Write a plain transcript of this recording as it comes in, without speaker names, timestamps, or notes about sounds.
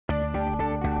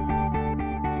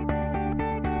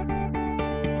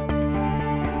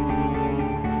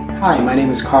Hi, my name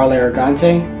is Carl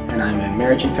Aragante, and I'm a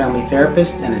marriage and family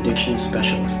therapist and addiction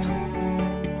specialist.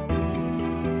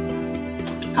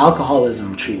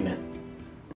 Alcoholism treatment.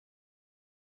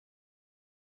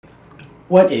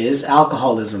 What is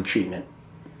alcoholism treatment?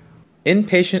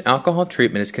 Inpatient alcohol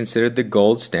treatment is considered the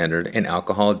gold standard in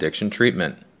alcohol addiction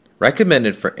treatment.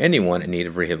 Recommended for anyone in need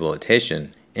of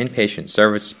rehabilitation, inpatient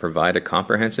services provide a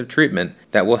comprehensive treatment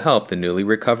that will help the newly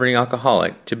recovering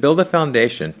alcoholic to build a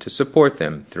foundation to support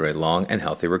them through a long and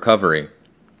healthy recovery.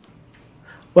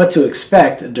 What to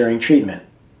expect during treatment?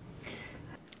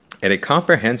 At a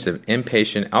comprehensive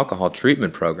inpatient alcohol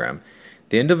treatment program,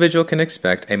 the individual can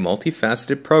expect a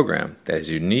multifaceted program that is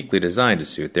uniquely designed to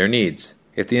suit their needs.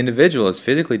 If the individual is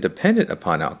physically dependent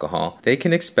upon alcohol, they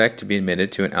can expect to be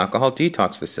admitted to an alcohol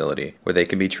detox facility where they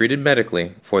can be treated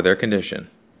medically for their condition.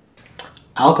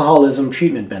 Alcoholism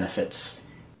treatment benefits.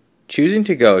 Choosing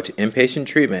to go to inpatient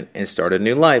treatment and start a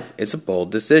new life is a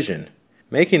bold decision.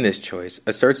 Making this choice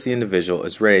asserts the individual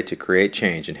is ready to create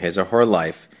change in his or her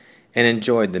life and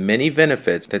enjoy the many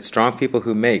benefits that strong people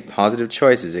who make positive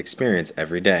choices experience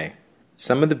every day.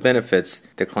 Some of the benefits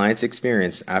the clients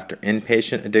experience after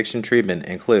inpatient addiction treatment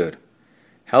include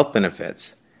health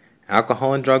benefits.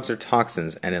 Alcohol and drugs are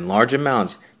toxins, and in large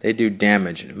amounts, they do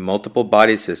damage in multiple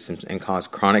body systems and cause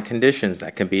chronic conditions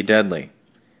that can be deadly.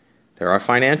 There are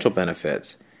financial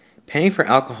benefits. Paying for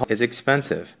alcohol is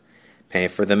expensive. Paying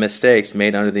for the mistakes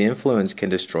made under the influence can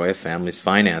destroy a family's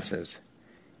finances.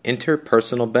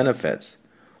 Interpersonal benefits.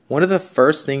 One of the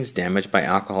first things damaged by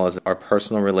alcoholism are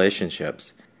personal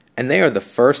relationships, and they are the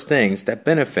first things that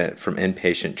benefit from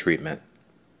inpatient treatment.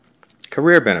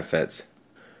 Career benefits.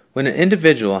 When an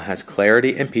individual has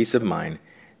clarity and peace of mind,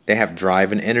 they have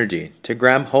drive and energy to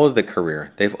grab hold of the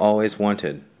career they've always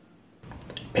wanted.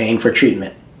 Paying for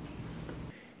treatment.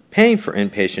 Paying for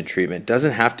inpatient treatment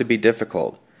doesn't have to be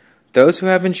difficult. Those who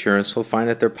have insurance will find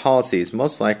that their policies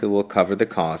most likely will cover the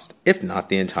cost, if not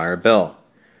the entire bill.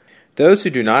 Those who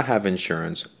do not have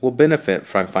insurance will benefit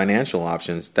from financial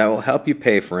options that will help you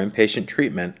pay for inpatient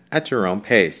treatment at your own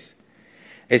pace.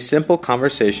 A simple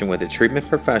conversation with a treatment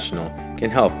professional can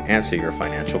help answer your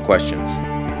financial questions.